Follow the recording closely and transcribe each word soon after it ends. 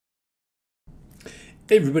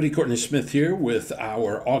Hey everybody, Courtney Smith here with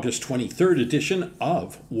our August 23rd edition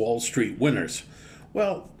of Wall Street Winners.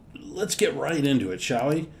 Well, let's get right into it, shall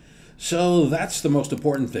we? So that's the most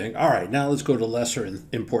important thing. All right, now let's go to lesser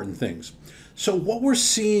important things. So what we're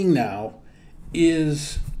seeing now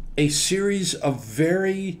is a series of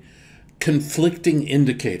very conflicting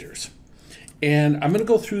indicators. And I'm going to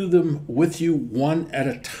go through them with you one at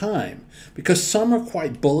a time because some are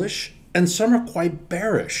quite bullish and some are quite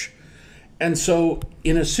bearish. And so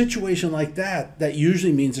in a situation like that, that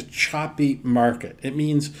usually means a choppy market. It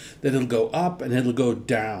means that it'll go up and it'll go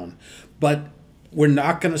down. But we're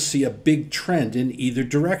not going to see a big trend in either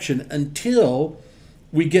direction until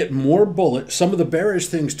we get more bullish. Some of the bearish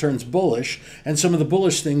things turns bullish and some of the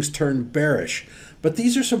bullish things turn bearish. But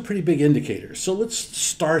these are some pretty big indicators. So let's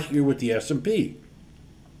start here with the S&P.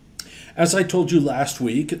 As I told you last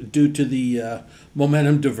week, due to the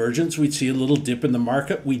momentum divergence, we'd see a little dip in the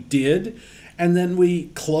market. We did, and then we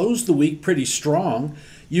closed the week pretty strong.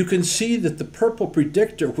 You can see that the purple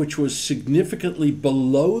predictor, which was significantly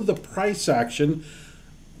below the price action,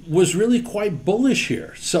 was really quite bullish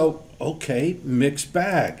here. So, okay, mixed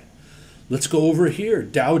bag. Let's go over here,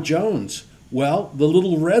 Dow Jones. Well, the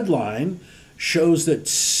little red line shows that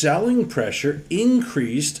selling pressure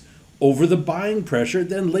increased over the buying pressure.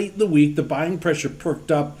 Then late in the week, the buying pressure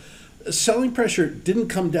perked up. Selling pressure didn't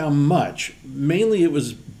come down much. Mainly it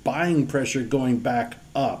was buying pressure going back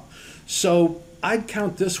up. So I'd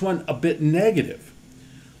count this one a bit negative.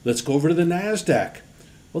 Let's go over to the NASDAQ.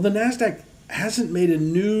 Well, the NASDAQ hasn't made a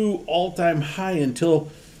new all-time high until,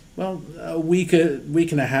 well, a week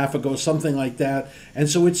and a half ago, something like that. And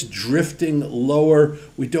so it's drifting lower.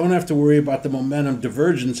 We don't have to worry about the momentum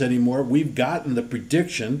divergence anymore. We've gotten the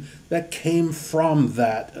prediction that came from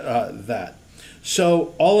that.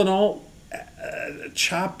 So all in all,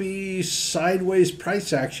 choppy sideways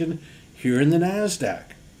price action here in the NASDAQ.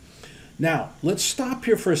 Now, let's stop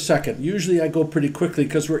here for a second. Usually I go pretty quickly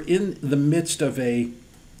because we're in the midst of a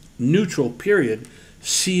neutral period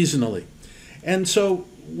seasonally. And so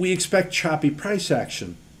we expect choppy price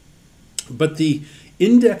action. But the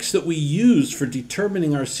index that we use for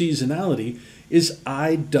determining our seasonality is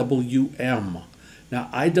IWM. Now,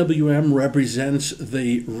 IWM represents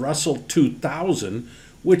the Russell 2000,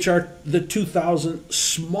 which are the 2,000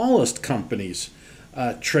 smallest companies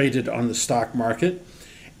traded on the stock market.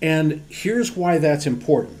 And here's why that's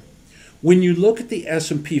important. When you look at the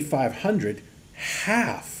S&P 500,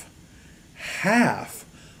 half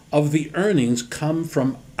of the earnings come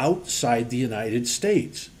from outside the United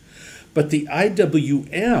States. But the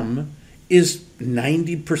IWM is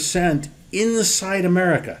 90% inside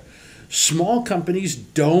America. Small companies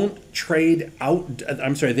don't trade out,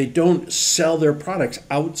 they don't sell their products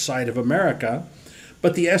outside of America,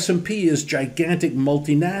 but the S&P is gigantic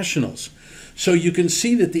multinationals. So you can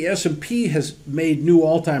see that the S&P has made new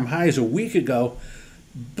all-time highs a week ago,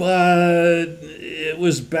 but it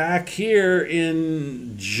was back here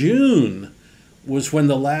in June was when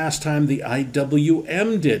the last time the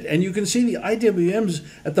IWM did. And you can see the IWM's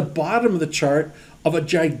at the bottom of the chart of a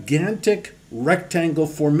gigantic rectangle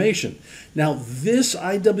formation. Now, this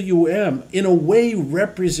IWM, in a way,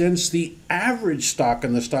 represents the average stock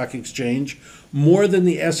on the stock exchange more than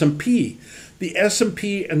the S&P. The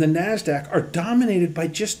S&P and the NASDAQ are dominated by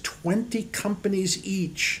just 20 companies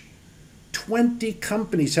each. 20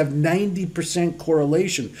 companies have 90%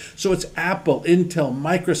 correlation. So it's Apple, Intel,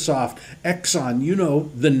 Microsoft, Exxon, you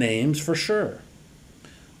know the names for sure.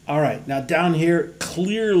 All right, now down here,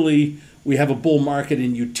 clearly we have a bull market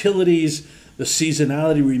in utilities. The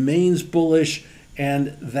seasonality remains bullish,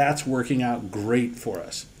 and that's working out great for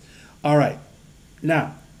us. All right,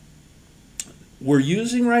 now, we're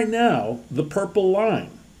using right now the purple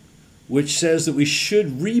line, which says that we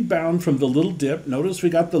should rebound from the little dip. Notice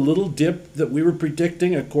we got the little dip that we were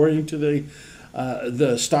predicting according to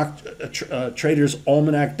the stock traders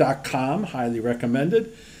almanac.com, highly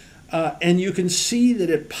recommended. And you can see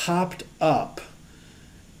that it popped up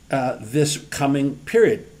this coming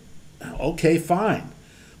period. Okay, fine.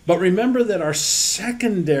 But remember that our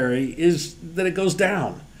secondary is that it goes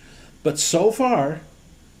down. But so far,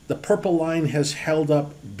 the purple line has held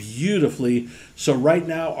up beautifully. So right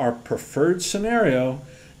now, our preferred scenario,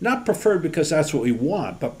 not preferred because that's what we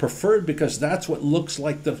want, but preferred because that's what looks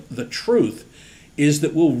like the truth, is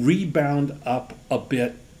that we'll rebound up a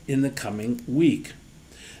bit in the coming week.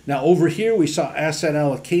 Now over here, we saw asset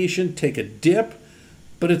allocation take a dip,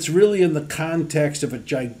 but it's really in the context of a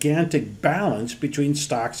gigantic balance between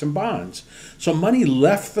stocks and bonds. So money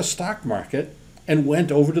left the stock market and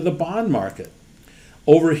went over to the bond market.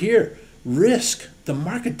 Over here, risk. The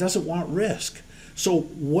market doesn't want risk. So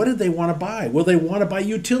what did they want to buy? Well, they want to buy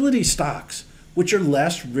utility stocks, which are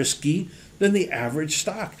less risky than the average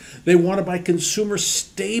stock. They want to buy consumer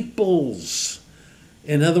staples.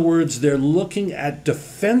 In other words, they're looking at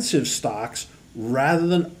defensive stocks rather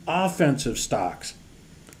than offensive stocks.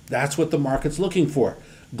 That's what the market's looking for.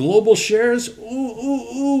 Global shares,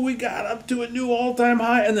 we got up to a new all-time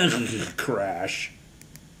high and then crash.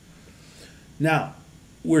 Now,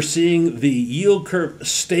 we're seeing the yield curve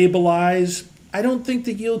stabilize. I don't think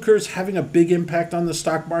the yield curve is having a big impact on the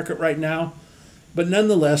stock market right now, but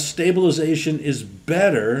nonetheless, stabilization is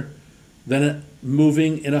better than it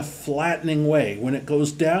moving in a flattening way. When it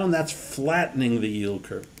goes down, that's flattening the yield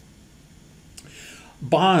curve.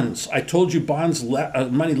 Bonds. I told you bonds,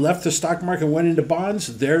 money left the stock market and went into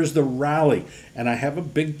bonds. There's the rally. And I have a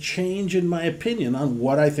big change in my opinion on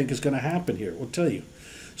what I think is going to happen here. We'll tell you.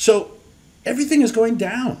 So everything is going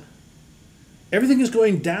down. Everything is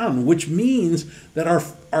going down, which means that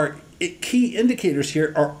our key indicators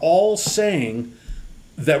here are all saying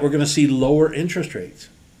that we're going to see lower interest rates.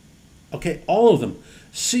 Okay, all of them.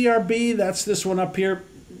 CRB, that's this one up here,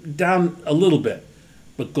 down a little bit.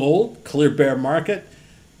 But gold, clear bear market.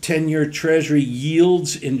 10-year Treasury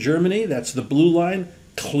yields in Germany, that's the blue line,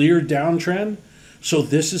 clear downtrend. So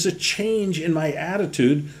this is a change in my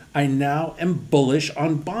attitude. I now am bullish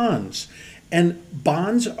on bonds. And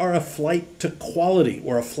bonds are a flight to quality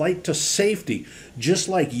or a flight to safety, just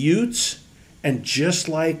like utes and just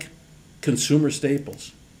like consumer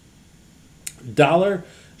staples. Dollar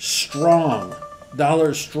strong.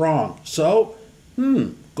 Dollar strong. So,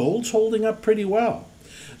 gold's holding up pretty well.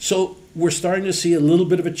 So we're starting to see a little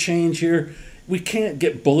bit of a change here. We can't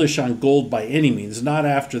get bullish on gold by any means, not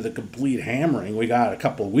after the complete hammering we got a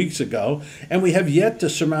couple of weeks ago, and we have yet to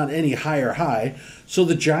surmount any higher high. So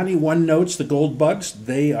the Johnny One Notes, the gold bugs,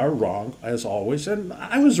 they are wrong, as always, and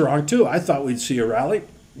I was wrong too. I thought we'd see a rally.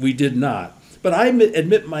 We did not. But I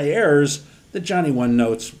admit my errors. The Johnny One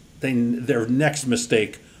Notes, their next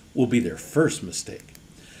mistake will be their first mistake.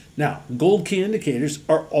 Now, gold key indicators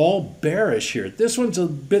are all bearish here. This one's a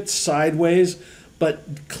bit sideways,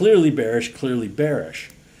 but clearly bearish, clearly bearish.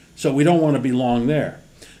 So we don't want to be long there.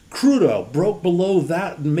 Crude oil broke below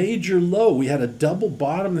that major low. We had a double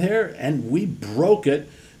bottom there, and we broke it.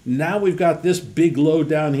 Now we've got this big low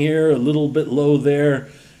down here, a little bit low there.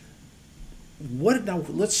 Now,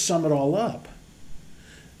 let's sum it all up.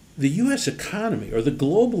 The U.S. economy, or the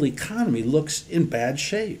global economy, looks in bad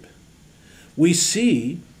shape. We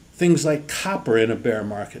see things like copper in a bear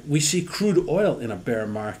market. We see crude oil in a bear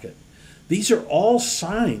market. These are all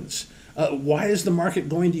signs. Why is the market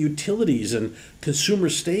going to utilities and consumer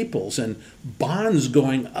staples and bonds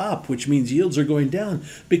going up, which means yields are going down?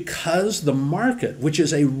 Because the market, which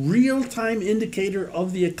is a real-time indicator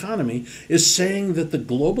of the economy, is saying that the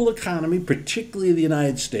global economy, particularly the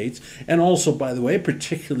United States, and also, by the way,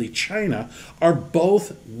 particularly China, are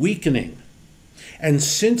both weakening. And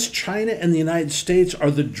since China and the United States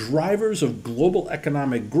are the drivers of global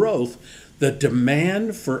economic growth, the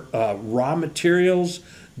demand for raw materials,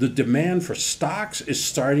 the demand for stocks is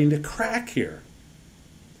starting to crack here.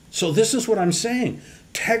 So this is what I'm saying.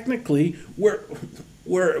 Technically, we're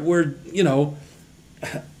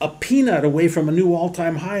a peanut away from a new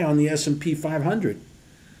all-time high on the S&P 500.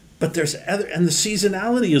 But there's and the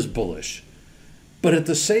seasonality is bullish. But at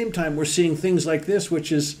the same time, we're seeing things like this,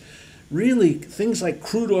 which is really things like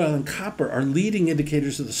crude oil and copper are leading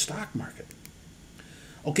indicators of the stock market.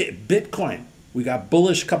 Okay, Bitcoin. We got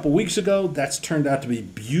bullish a couple weeks ago. That's turned out to be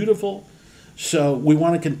beautiful. So we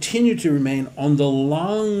want to continue to remain on the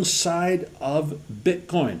long side of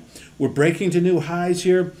Bitcoin. We're breaking to new highs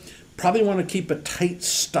here. Probably want to keep a tight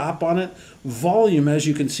stop on it. Volume, as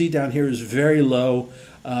you can see down here, is very low.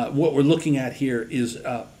 What we're looking at here is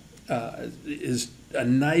a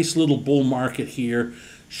nice little bull market here.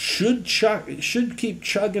 Should keep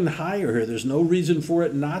chugging higher here. There's no reason for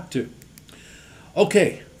it not to.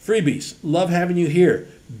 Okay, freebies. Love having you here.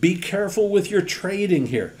 Be careful with your trading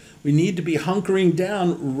here. We need to be hunkering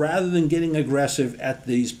down rather than getting aggressive at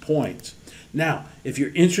these points. Now, if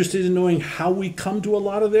you're interested in knowing how we come to a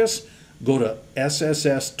lot of this, go to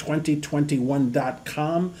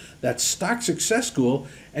sss2021.com. That's Stock Success School,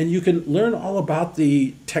 and you can learn all about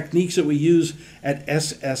the techniques that we use at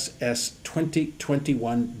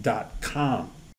sss2021.com.